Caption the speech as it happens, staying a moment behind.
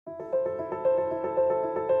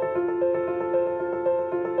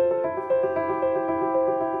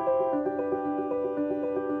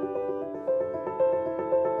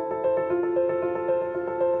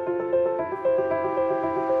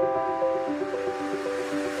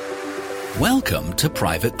Welcome to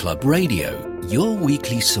Private Club Radio, your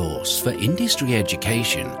weekly source for industry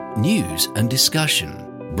education, news and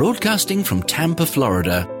discussion. Broadcasting from Tampa,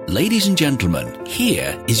 Florida, ladies and gentlemen,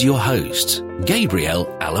 here is your host, Gabriel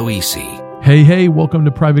Aloisi. Hey, welcome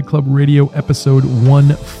to Private Club Radio episode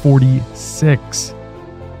 146.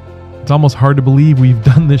 It's almost hard to believe we've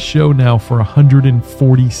done this show now for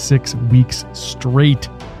 146 weeks straight.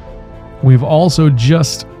 We've also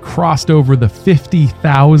just crossed over the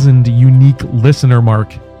 50,000 unique listener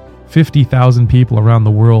mark. 50,000 people around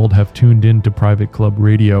the world have tuned into Private Club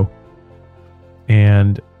Radio.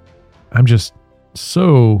 And I'm just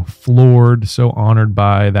so floored, so honored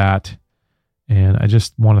by that. And I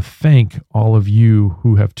just want to thank all of you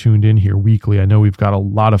who have tuned in here weekly. I know we've got a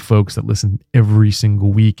lot of folks that listen every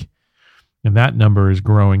single week, and that number is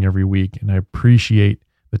growing every week. And I appreciate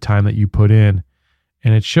the time that you put in.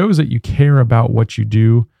 And it shows that you care about what you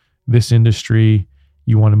do, this industry.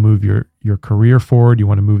 You want to move your career forward. You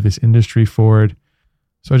want to move this industry forward.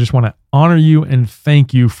 So I just want to honor you and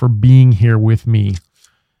thank you for being here with me.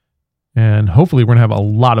 And hopefully we're going to have a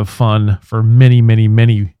lot of fun for many, many,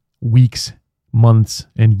 many weeks, months,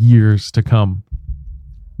 and years to come.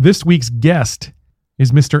 This week's guest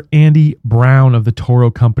is Mr. Andy Brown of the Toro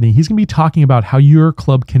Company. He's going to be talking about how your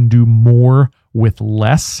club can do more with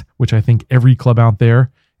less, which I think every club out there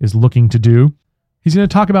is looking to do. He's going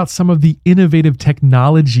to talk about some of the innovative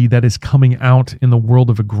technology that is coming out in the world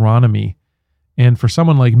of agronomy. And for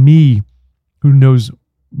someone like me, who knows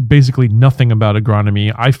basically nothing about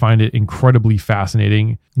agronomy, I find it incredibly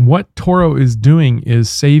fascinating. What Toro is doing is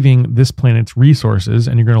saving this planet's resources,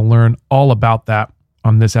 and you're going to learn all about that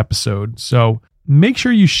on this episode. So make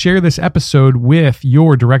sure you share this episode with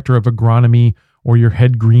your director of agronomy or your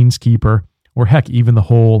head greenskeeper, or heck, even the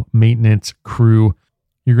whole maintenance crew.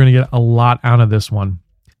 You're going to get a lot out of this one.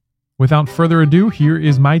 Without further ado, here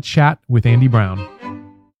is my chat with Andy Brown.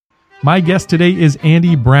 My guest today is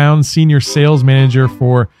Andy Brown, Senior Sales Manager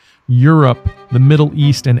for Europe, the Middle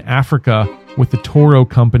East, and Africa with the Toro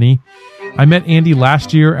Company. I met Andy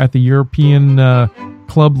last year at the European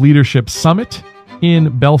Club Leadership Summit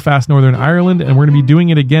in Belfast, Northern Ireland, and we're going to be doing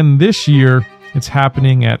it again this year. It's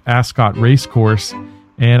happening at Ascot Racecourse.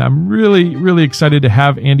 And I'm really, really excited to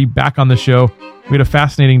have Andy back on the show. We had a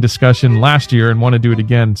fascinating discussion last year and want to do it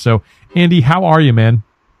again. So, Andy, how are you, man?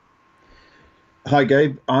 Hi,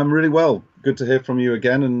 Gabe. I'm really well. Good to hear from you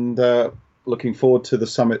again, and looking forward to the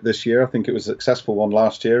summit this year. I think it was a successful one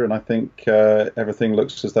last year, and I think everything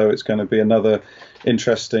looks as though it's going to be another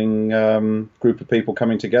interesting group of people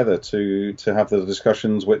coming together to have the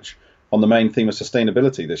discussions which on the main theme of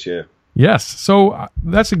sustainability this year. Yes. So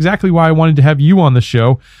that's exactly why I wanted to have you on the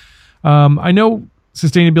show. I know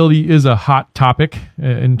sustainability is a hot topic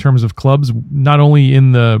in terms of clubs, not only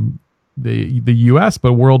in the U.S.,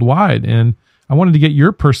 but worldwide. And I wanted to get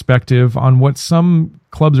your perspective on what some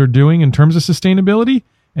clubs are doing in terms of sustainability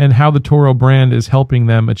and how the Toro brand is helping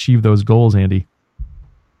them achieve those goals, Andy.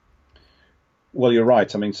 Well, you're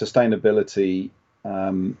right. I mean, sustainability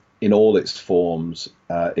in all its forms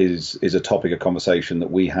is a topic of conversation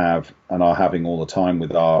that we have and are having all the time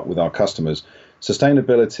with our customers.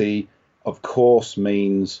 Sustainability, of course,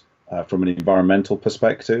 means from an environmental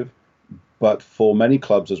perspective, but for many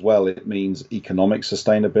clubs as well, it means economic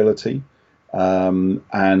sustainability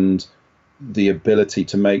and the ability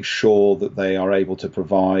to make sure that they are able to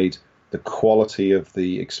provide the quality of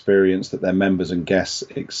the experience that their members and guests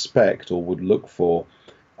expect or would look for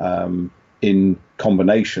in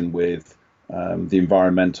combination with the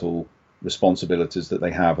environmental responsibilities that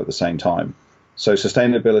they have at the same time. So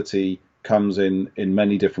sustainability comes in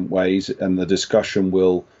many different ways, and the discussion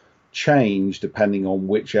will change depending on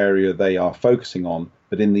which area they are focusing on.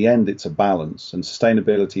 But in the end, it's a balance, and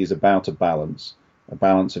sustainability is about a balance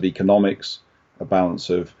of economics, a balance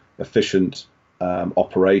of efficient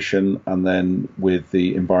operation, and then with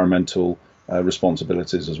the environmental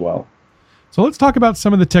responsibilities as well. So let's talk about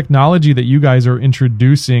some of the technology that you guys are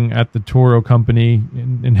introducing at the Toro Company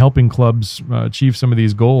in helping clubs achieve some of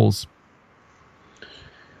these goals.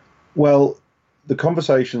 Well, the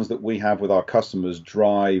conversations that we have with our customers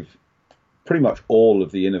drive pretty much all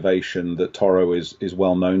of the innovation that Toro is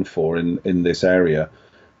well known for in this area.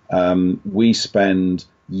 We spend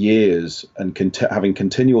years and having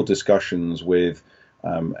continual discussions with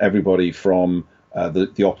everybody from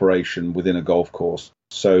the operation within a golf course.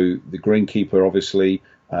 So the greenkeeper, obviously,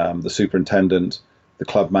 the superintendent, the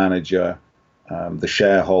club manager, the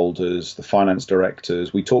shareholders, the finance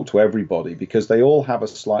directors. We talk to everybody because they all have a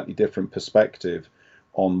slightly different perspective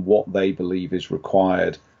on what they believe is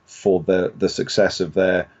required for the success of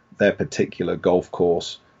their particular golf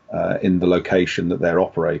course in the location that they're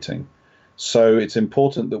operating. So it's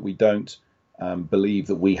important that we don't believe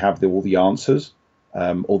that we have all the answers.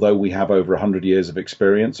 Although we have over 100 years of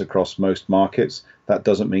experience across most markets, that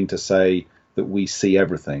doesn't mean to say that we see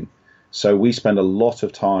everything. So we spend a lot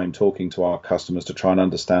of time talking to our customers to try and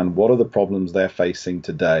understand what are the problems they're facing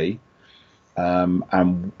today,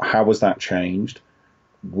 and how has that changed?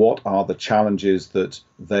 What are the challenges that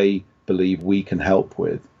they believe we can help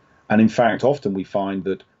with? And in fact, often we find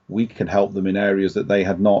that we can help them in areas that they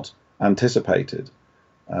had not anticipated.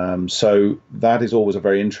 So that is always a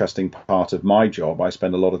very interesting part of my job. I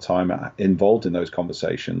spend a lot of time involved in those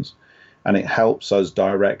conversations, and it helps us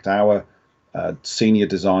direct our senior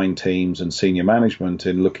design teams and senior management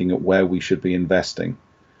in looking at where we should be investing.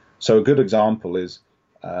 So a good example is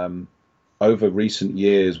over recent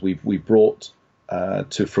years, we've brought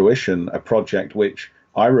to fruition a project which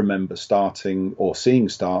I remember starting or seeing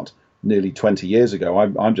start nearly 20 years ago.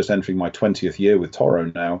 I'm just entering my 20th year with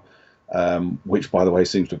Toro now, which, by the way,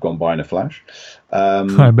 seems to have gone by in a flash.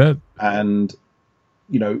 I bet. And,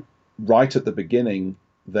 right at the beginning,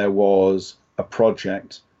 there was a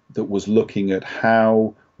project that was looking at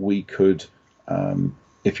how we could,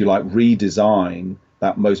 if you like, redesign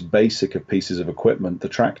that most basic of pieces of equipment, the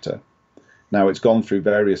tractor. Now, it's gone through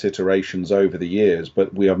various iterations over the years,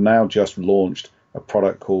 but we have now just launched a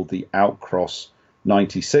product called the Outcross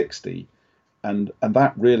 9060, and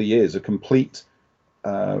that really is a complete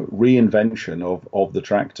reinvention of the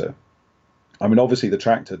tractor. I mean, obviously, the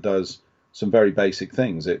tractor does some very basic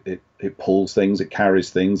things. It pulls things, it carries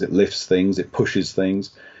things, it lifts things, it pushes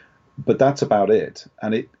things, but that's about it.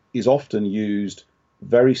 And it is often used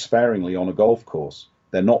very sparingly on a golf course.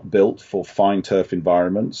 They're not built for fine turf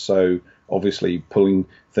environments, so obviously pulling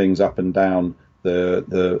things up and down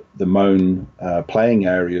the mown playing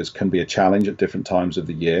areas can be a challenge at different times of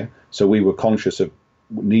the year. So we were conscious of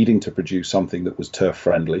needing to produce something that was turf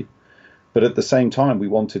friendly, but at the same time we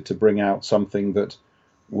wanted to bring out something that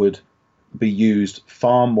would be used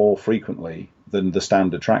far more frequently than the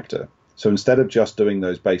standard tractor. So instead of just doing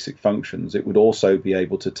those basic functions, it would also be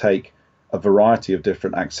able to take a variety of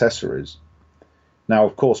different accessories. Now,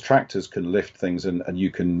 of course, tractors can lift things and you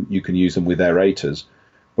can use them with aerators.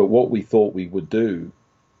 But what we thought we would do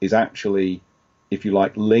is actually, if you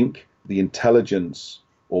like, link the intelligence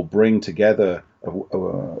or bring together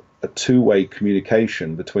a two-way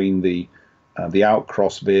communication between the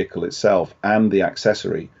outcross vehicle itself and the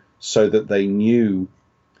accessory, so that they knew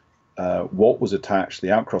what was attached,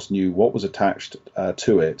 the outcross knew what was attached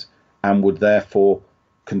to it, and would therefore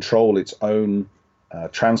control its own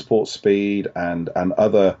transport speed and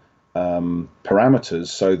other parameters,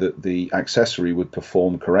 so that the accessory would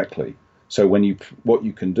perform correctly. So what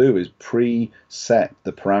you can do is preset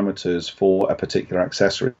the parameters for a particular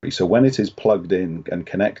accessory. So when it is plugged in and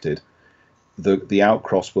connected, the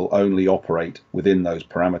outcross will only operate within those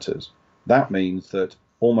parameters. That means that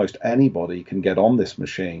almost anybody can get on this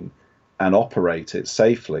machine and operate it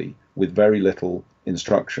safely with very little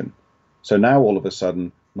instruction. So now all of a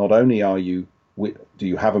sudden, not only do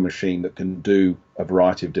you have a machine that can do a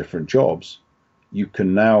variety of different jobs, you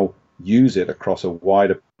can now use it across a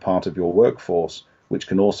wider part of your workforce, which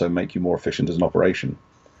can also make you more efficient as an operation.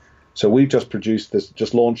 So we've just produced this,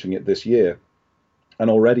 just launching it this year, and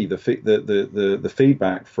already the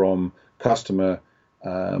feedback from customer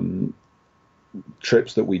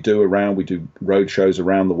trips that we do road shows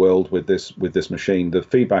around the world with this machine, the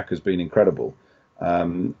feedback has been incredible,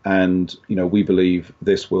 and we believe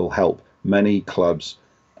this will help many clubs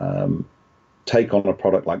take on a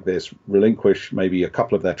product like this, relinquish maybe a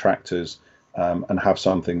couple of their tractors, and have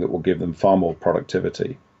something that will give them far more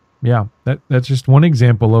productivity. Yeah, that's just one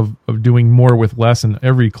example of doing more with less, and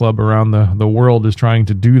every club around the world is trying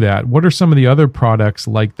to do that. What are some of the other products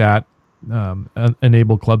like that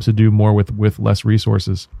enable clubs to do more with less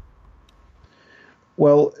resources?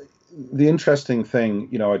 Well, the interesting thing,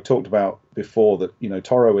 I talked about before that,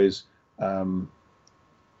 Toro is,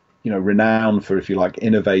 renowned for, if you like,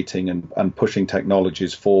 innovating and pushing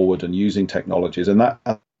technologies forward and using technologies. And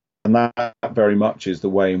that very much is the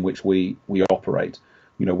way in which we operate.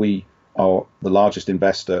 We are the largest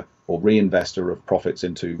investor or reinvestor of profits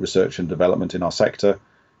into research and development in our sector.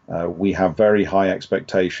 We have very high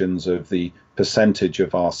expectations of the percentage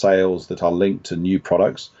of our sales that are linked to new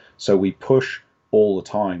products. So we push all the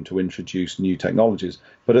time to introduce new technologies.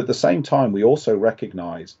 But at the same time, we also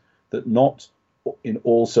recognize that not in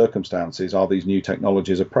all circumstances are these new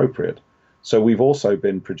technologies appropriate. So we've also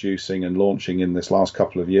been producing and launching in this last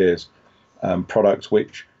couple of years products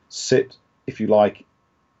which sit, if you like,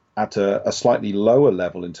 at a slightly lower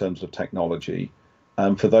level in terms of technology,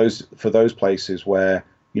 for those places where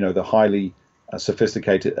the highly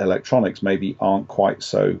sophisticated electronics maybe aren't quite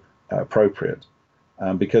so appropriate,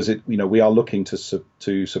 because we are looking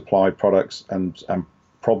to supply products and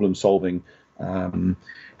problem solving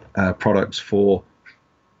products for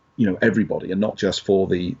everybody, and not just for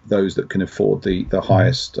those that can afford the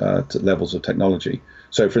highest levels of technology.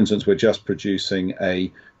 So, for instance, we're just producing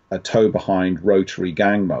a tow behind rotary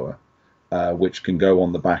gang mower, which can go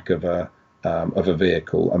on the back of a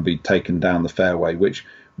vehicle and be taken down the fairway, which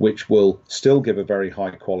will still give a very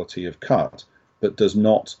high quality of cut, but does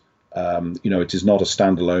not, it is not a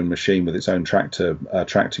standalone machine with its own tractor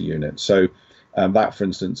unit. So that, for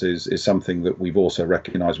instance, is something that we've also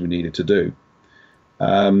recognized we needed to do.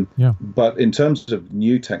 But in terms of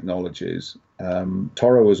new technologies,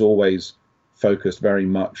 Toro has always focused very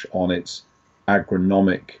much on its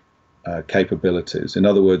agronomic capabilities. In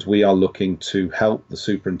other words, we are looking to help the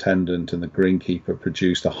superintendent and the greenkeeper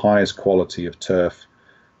produce the highest quality of turf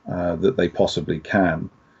that they possibly can,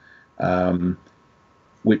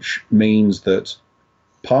 which means that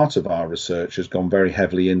part of our research has gone very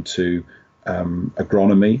heavily into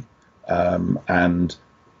agronomy and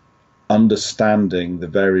understanding the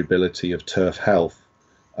variability of turf health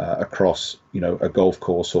across a golf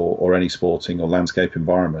course or any sporting or landscape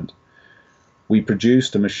environment. We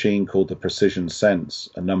produced a machine called the Precision Sense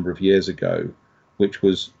a number of years ago, which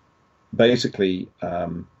was basically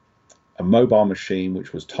a mobile machine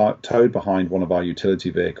which was towed behind one of our utility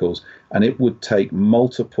vehicles, and it would take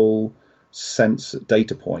multiple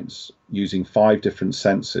data points using 5 different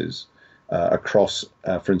sensors across,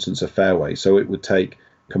 for instance, a fairway. So it would take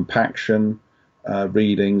compaction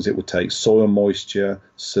readings, it would take soil moisture,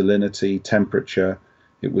 salinity, temperature,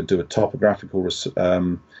 it would do a topographical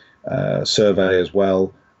survey as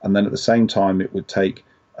well, and then at the same time it would take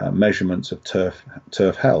measurements of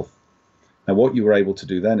turf health. Now what you were able to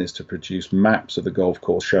do then is to produce maps of the golf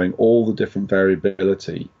course showing all the different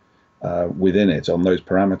variability within it on those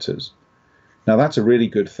parameters. Now that's a really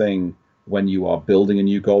good thing when you are building a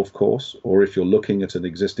new golf course, or if you're looking at an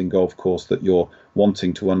existing golf course that you're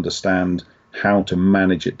wanting to understand how to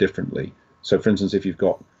manage it differently. So for instance, if you've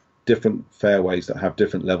got different fairways that have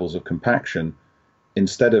different levels of compaction,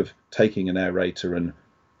 instead of taking an aerator and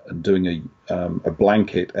doing a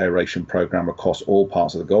blanket aeration program across all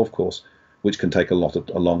parts of the golf course, which can take a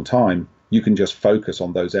long time, you can just focus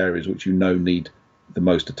on those areas which need the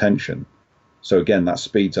most attention. So again, that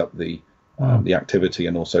speeds up the activity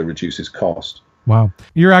and also reduces cost. Wow.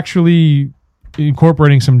 You're actually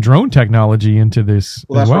incorporating some drone technology into this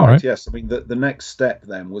well, as that's well, right? Yes. I mean, the next step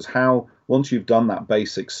then was how, once you've done that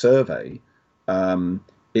basic survey,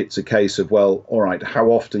 it's a case of, well, all right, how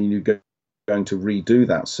often are you going to redo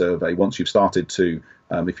that survey once you've started to,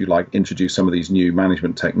 if you like, introduce some of these new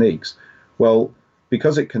management techniques? Well,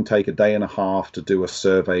 because it can take a day and a half to do a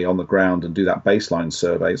survey on the ground and do that baseline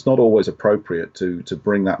survey, it's not always appropriate to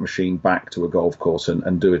bring that machine back to a golf course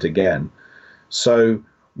and do it again. So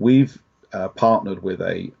we've partnered with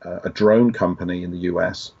a drone company in the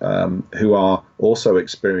US who are also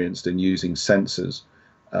experienced in using sensors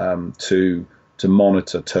to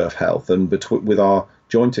monitor turf health. And with our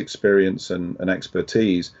joint experience and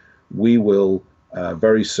expertise, we will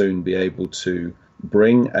very soon be able to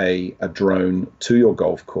bring a drone to your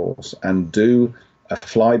golf course and do a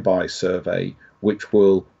flyby survey, which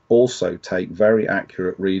will also take very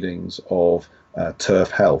accurate readings of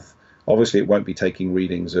turf health. Obviously, it won't be taking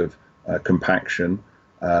readings of compaction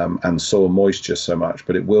and soil moisture so much,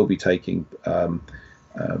 but it will be taking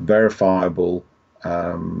verifiable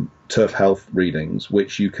turf health readings,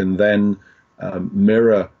 which you can then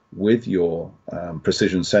mirror with your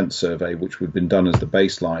precision sense survey, which would have been done as the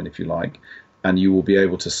baseline, if you like, and you will be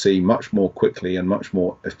able to see much more quickly and much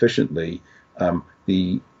more efficiently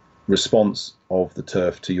the response of the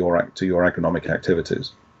turf to your agronomic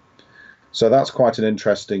activities. So that's quite an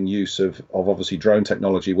interesting use of obviously drone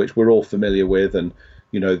technology, which we're all familiar with, and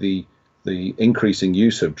the increasing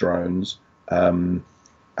use of drones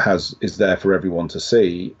is there for everyone to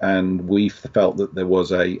see, and we felt that there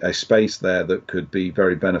was a space there that could be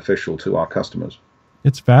very beneficial to our customers.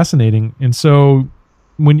 It's fascinating. And so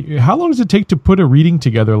how long does it take to put a reading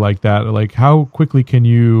together like that? Like, how quickly can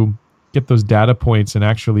you get those data points and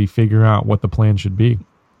actually figure out what the plan should be?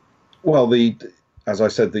 Well, as I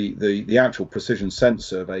said, the actual precision sense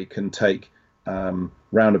survey can take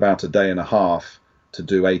round about a day and a half to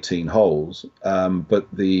do 18 holes, but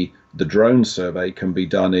the drone survey can be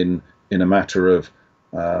done in a matter of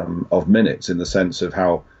minutes, in the sense of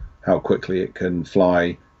how quickly it can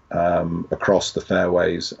fly across the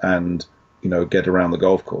fairways and get around the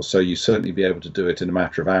golf course. So you certainly be able to do it in a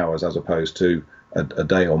matter of hours as opposed to a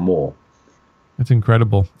day or more. It's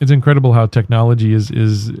incredible. It's incredible how technology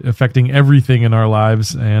is affecting everything in our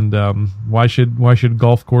lives, and why should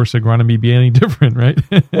golf course agronomy be any different, right?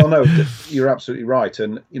 Well, no, you're absolutely right.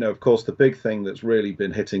 And, of course, the big thing that's really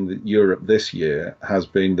been hitting Europe this year has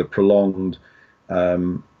been the prolonged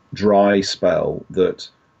dry spell that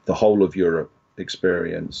the whole of Europe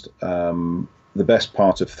experienced. The best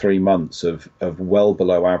part of 3 months of well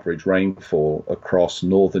below average rainfall across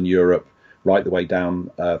Northern Europe, right the way down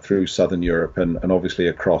through Southern Europe and obviously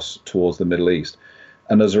across towards the Middle East.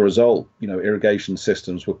 And as a result, irrigation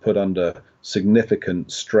systems were put under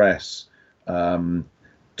significant stress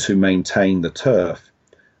to maintain the turf.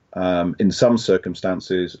 In some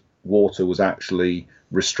circumstances, water was actually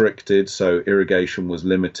restricted, so irrigation was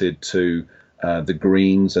limited to the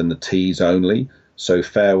greens and the tees only. So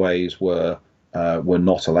fairways were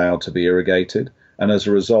not allowed to be irrigated. And as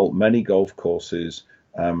a result, many golf courses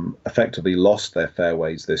effectively lost their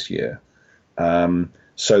fairways this year.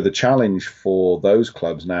 So the challenge for those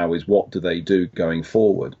clubs now is, what do they do going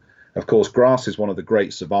forward? Of course, grass is one of the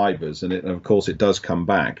great survivors, and of course it does come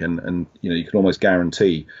back, and you can almost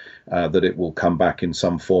guarantee that it will come back in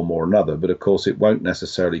some form or another. But of course, it won't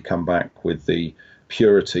necessarily come back with the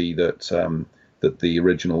purity that the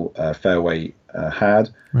original fairway had.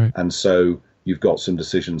 Right. And so you've got some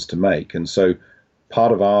decisions to make. And so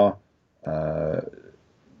part of our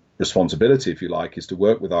responsibility, if you like, is to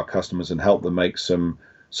work with our customers and help them make some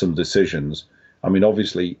decisions. I mean,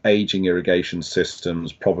 obviously, aging irrigation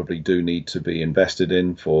systems probably do need to be invested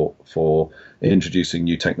in for introducing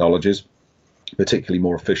new technologies, particularly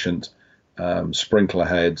more efficient sprinkler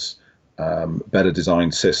heads, better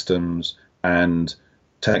designed systems, and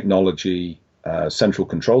technology, central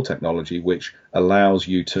control technology, which allows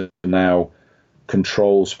you to now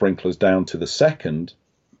control sprinklers down to the second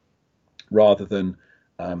rather than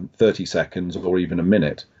 30 seconds or even a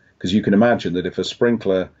minute. Because you can imagine that if a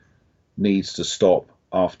sprinkler needs to stop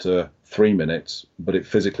after 3 minutes, but it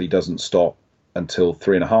physically doesn't stop until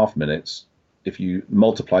 3.5 minutes, if you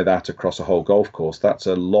multiply that across a whole golf course, that's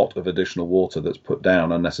a lot of additional water that's put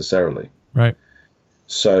down unnecessarily. Right.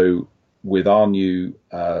 So with our new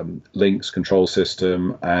links control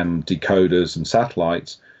system and decoders and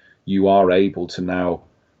satellites, you are able to now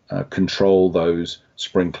control those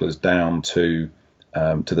sprinklers down to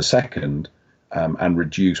the second and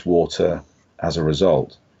reduce water as a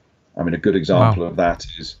result. I mean, a good example of that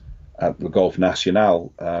is at the Golf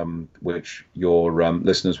National, which your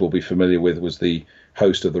listeners will be familiar with, was the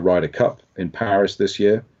host of the Ryder Cup in Paris this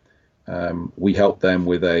year. We helped them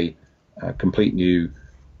with a complete new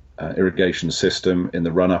irrigation system in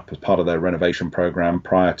the run-up as part of their renovation program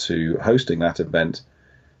prior to hosting that event.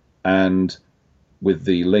 And with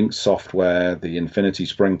the Lynx software, the Infinity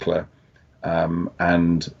Sprinkler,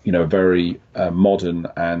 and a very modern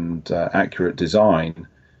and accurate design,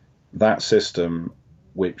 that system,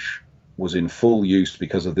 which was in full use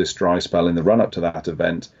because of this dry spell in the run-up to that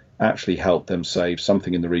event, actually helped them save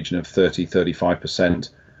something in the region of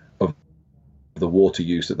 30-35% of the water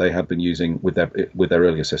use that they had been using with their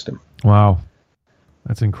earlier system. Wow.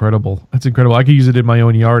 That's incredible. That's incredible. I could use it in my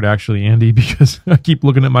own yard, actually, Andy, because I keep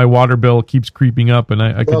looking at my water bill, keeps creeping up, and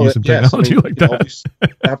I could use some technology like that.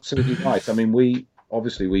 Absolutely right. I mean,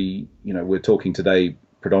 we're talking today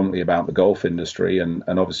predominantly about the golf industry and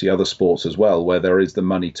obviously other sports as well, where there is the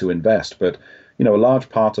money to invest. But, a large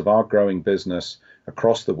part of our growing business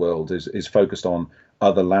across the world is focused on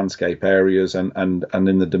other landscape areas and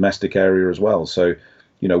in the domestic area as well. So,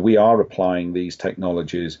 we are applying these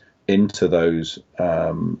technologies into those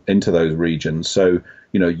regions. So,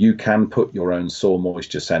 you can put your own soil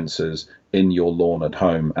moisture sensors in your lawn at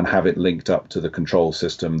home and have it linked up to the control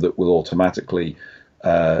system that will automatically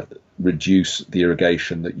reduce the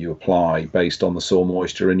irrigation that you apply based on the soil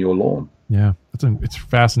moisture in your lawn. Yeah, it's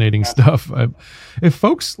fascinating stuff. If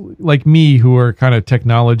folks like me who are kind of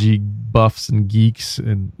technology buffs and geeks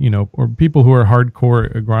and, or people who are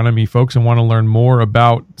hardcore agronomy folks and want to learn more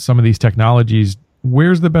about some of these technologies,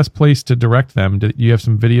 where's the best place to direct them? Do you have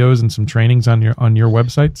some videos and some trainings on your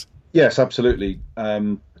websites? Yes, absolutely.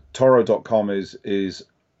 Toro.com is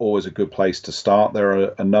always a good place to start. There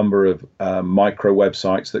are a number of micro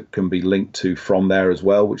websites that can be linked to from there as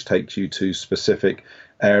well, which takes you to specific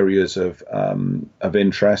areas of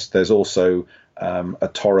interest. There's also a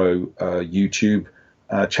Toro YouTube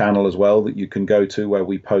channel as well that you can go to, where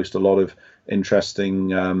we post a lot of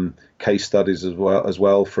interesting case studies as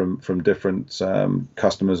well from different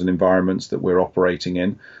customers and environments that we're operating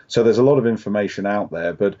in. So there's a lot of information out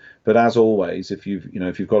there. But as always, if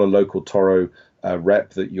you've got a local Toro rep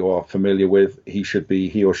that you are familiar with,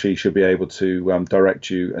 he or she should be able to direct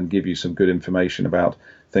you and give you some good information about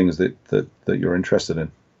things that you're interested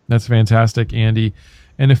in. That's fantastic, Andy.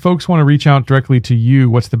 And if folks want to reach out directly to you,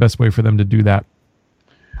 what's the best way for them to do that?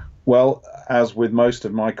 Well, as with most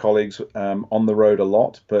of my colleagues, on the road a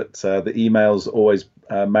lot, but the emails always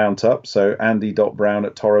mount up. So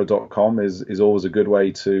andy.brown@toro.com is always a good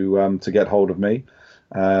way to get hold of me.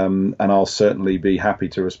 And I'll certainly be happy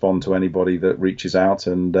to respond to anybody that reaches out,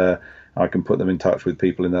 and I can put them in touch with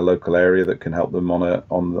people in their local area that can help them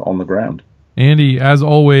on the ground. Andy, as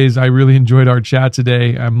always, I really enjoyed our chat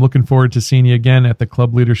today. I'm looking forward to seeing you again at the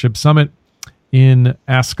Club Leadership Summit in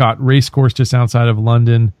Ascot Racecourse, just outside of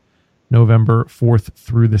London, November 4th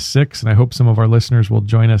through the 6th. And I hope some of our listeners will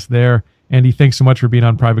join us there. Andy, thanks so much for being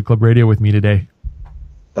on Private Club Radio with me today.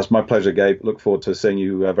 That's my pleasure, Gabe. Look forward to seeing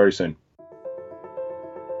you very soon.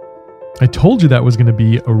 I told you that was going to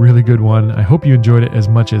be a really good one. I hope you enjoyed it as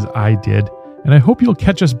much as I did. And I hope you'll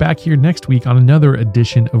catch us back here next week on another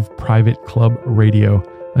edition of Private Club Radio.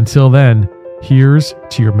 Until then, here's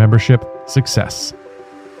to your membership success.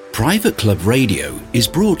 Private Club Radio is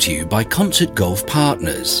brought to you by Concert Golf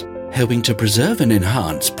Partners, helping to preserve and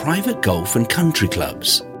enhance private golf and country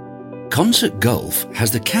clubs. Concert Golf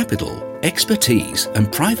has the capital, expertise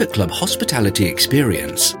and private club hospitality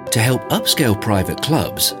experience to help upscale private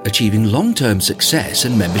clubs achieving long-term success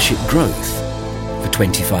and membership growth. For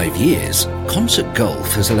 25 years, Concert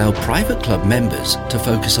Golf has allowed private club members to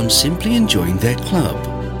focus on simply enjoying their club.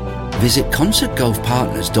 Visit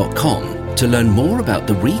concertgolfpartners.com to learn more about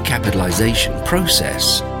the recapitalization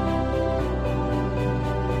process.